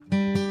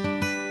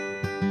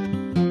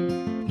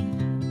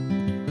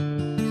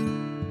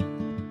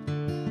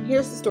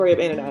Here's the story of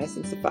Ananias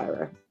and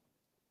Sapphira.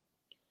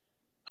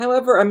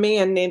 However, a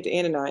man named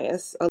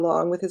Ananias,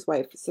 along with his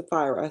wife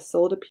Sapphira,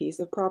 sold a piece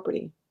of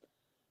property.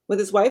 With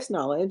his wife's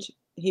knowledge,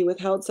 he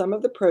withheld some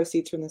of the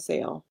proceeds from the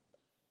sale.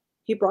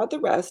 He brought the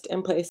rest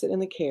and placed it in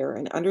the care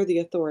and under the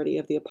authority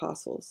of the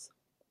apostles.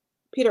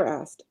 Peter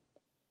asked,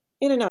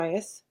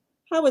 Ananias,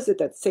 how is it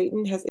that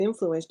Satan has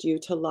influenced you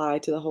to lie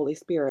to the Holy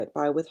Spirit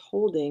by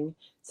withholding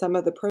some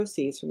of the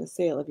proceeds from the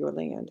sale of your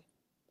land?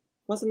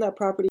 Wasn't that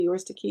property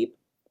yours to keep?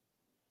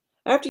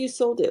 After you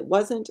sold it,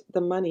 wasn't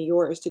the money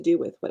yours to do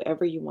with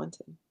whatever you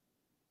wanted?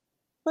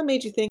 What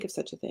made you think of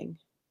such a thing?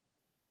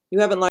 You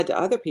haven't lied to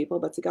other people,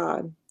 but to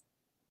God.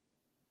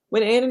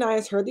 When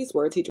Ananias heard these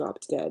words, he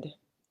dropped dead.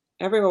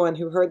 Everyone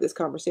who heard this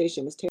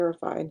conversation was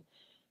terrified.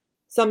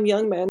 Some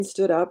young men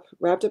stood up,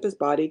 wrapped up his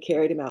body,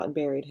 carried him out, and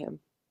buried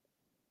him.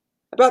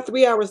 About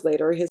 3 hours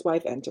later, his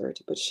wife entered,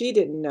 but she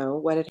didn't know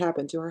what had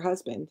happened to her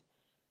husband.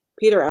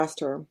 Peter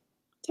asked her,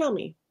 Tell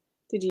me,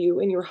 did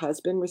you and your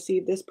husband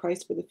receive this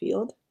price for the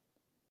field?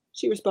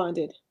 She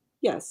responded,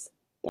 Yes,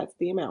 that's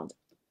the amount.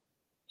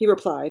 He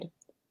replied,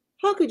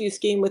 How could you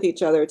scheme with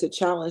each other to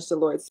challenge the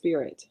Lord's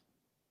Spirit?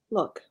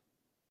 Look,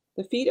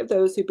 the feet of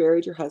those who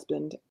buried your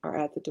husband are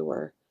at the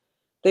door.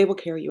 They will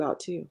carry you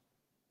out too.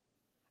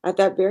 At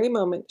that very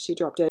moment, she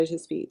dropped dead at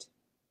his feet.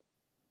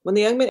 When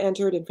the young men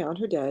entered and found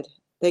her dead,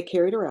 they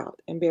carried her out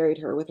and buried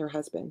her with her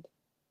husband.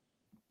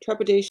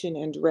 Trepidation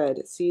and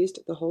dread seized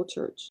the whole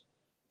church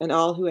and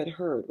all who had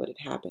heard what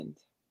had happened.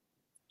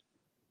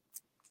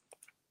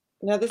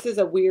 Now, this is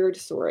a weird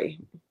story.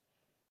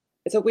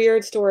 It's a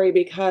weird story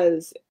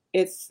because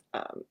it's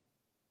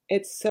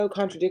so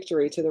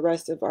contradictory to the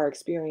rest of our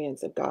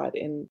experience of God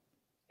in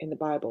the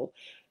Bible.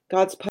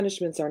 God's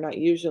punishments are not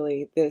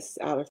usually this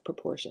out of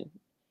proportion.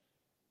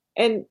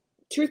 And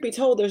truth be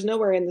told, there's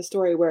nowhere in the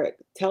story where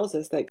it tells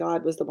us that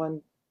God was the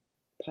one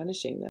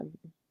punishing them.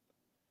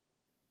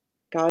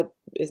 God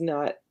is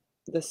not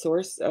the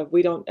source of,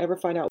 we don't ever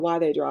find out why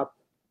they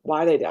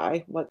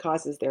die, what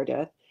causes their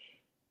death.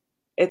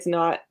 It's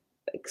not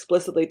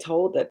explicitly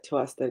told that to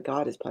us that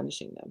God is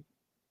punishing them.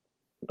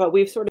 But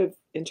we've sort of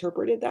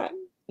interpreted that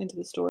into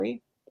the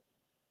story.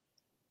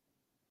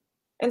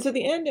 And so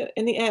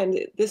in the end,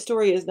 this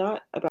story is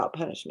not about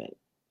punishment.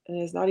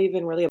 And it's not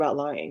even really about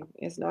lying.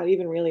 It's not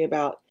even really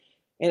about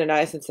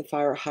Ananias and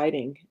Sapphira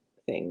hiding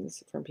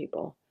things from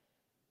people.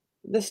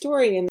 The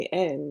story in the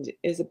end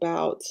is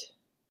about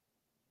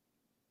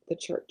the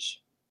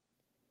church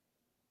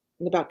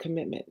and about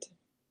commitment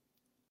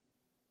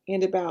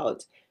and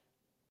about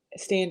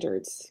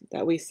standards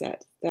that we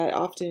set that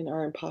often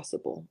are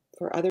impossible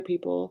for other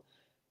people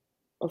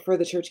or for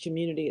the church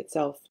community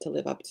itself to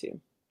live up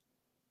to.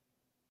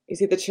 You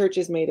see, the church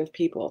is made of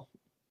people.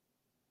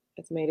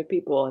 It's made of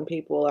people, and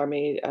people are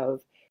made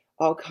of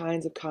all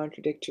kinds of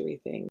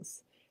contradictory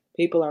things.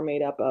 People are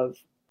made up of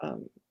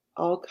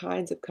all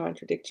kinds of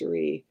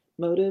contradictory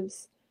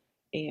motives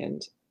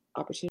and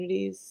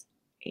opportunities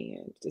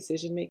and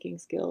decision-making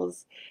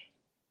skills.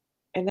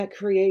 And that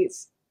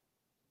creates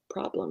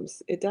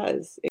problems. It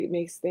does. It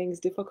makes things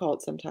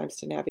difficult sometimes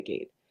to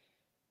navigate.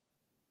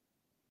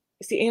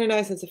 See,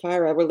 Ananias and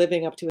Sapphira were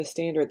living up to a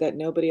standard that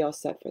nobody else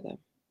set for them.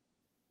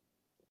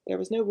 There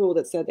was no rule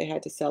that said they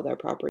had to sell their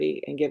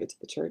property and give it to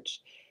the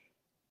church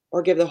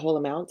or give the whole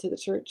amount to the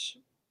church.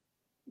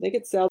 They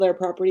could sell their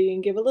property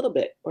and give a little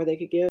bit, or they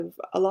could give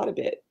a lot of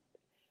it,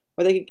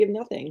 or they could give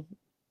nothing.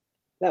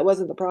 That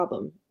wasn't the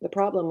problem. The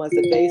problem was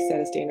that they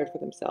set a standard for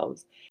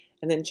themselves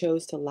and then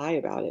chose to lie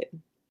about it,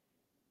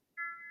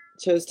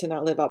 chose to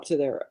not live up to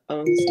their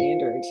own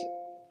standard.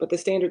 But the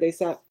standard they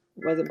set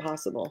was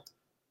impossible.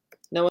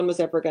 No one was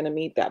ever going to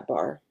meet that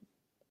bar.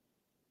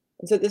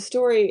 And so the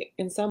story,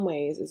 in some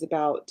ways, is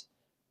about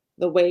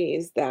the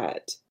ways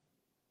that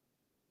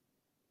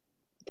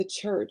the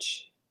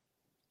church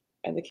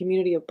and the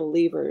community of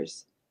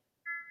believers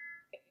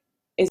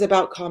is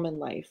about common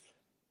life.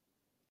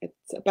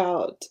 It's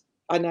about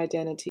an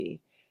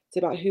identity. It's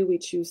about who we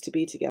choose to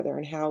be together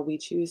and how we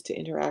choose to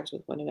interact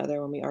with one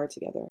another when we are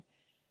together.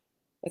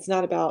 It's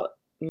not about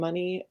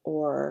money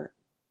or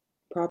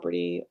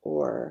property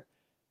or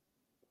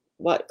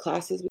what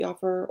classes we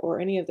offer or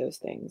any of those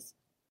things.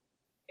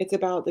 It's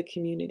about the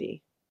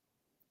community.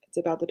 It's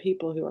about the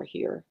people who are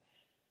here.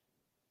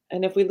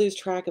 And if we lose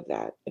track of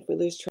that, if we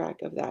lose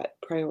track of that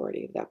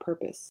priority, that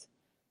purpose,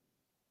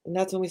 and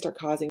that's when we start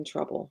causing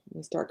trouble.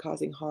 We start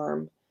causing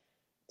harm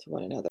to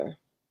one another.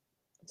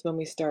 It's when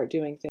we start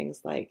doing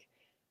things like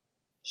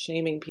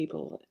shaming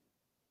people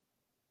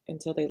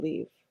until they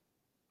leave,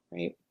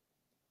 right?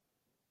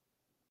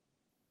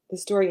 The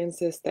story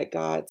insists that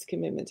God's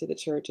commitment to the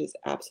church is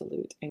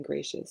absolute and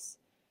gracious,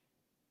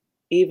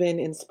 even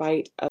in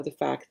spite of the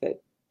fact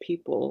that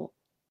people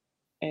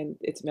and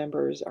its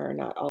members are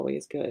not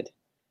always good.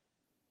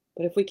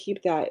 But if we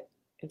keep that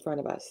in front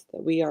of us,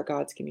 that we are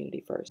God's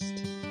community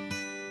first,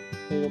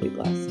 we will be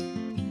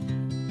blessed.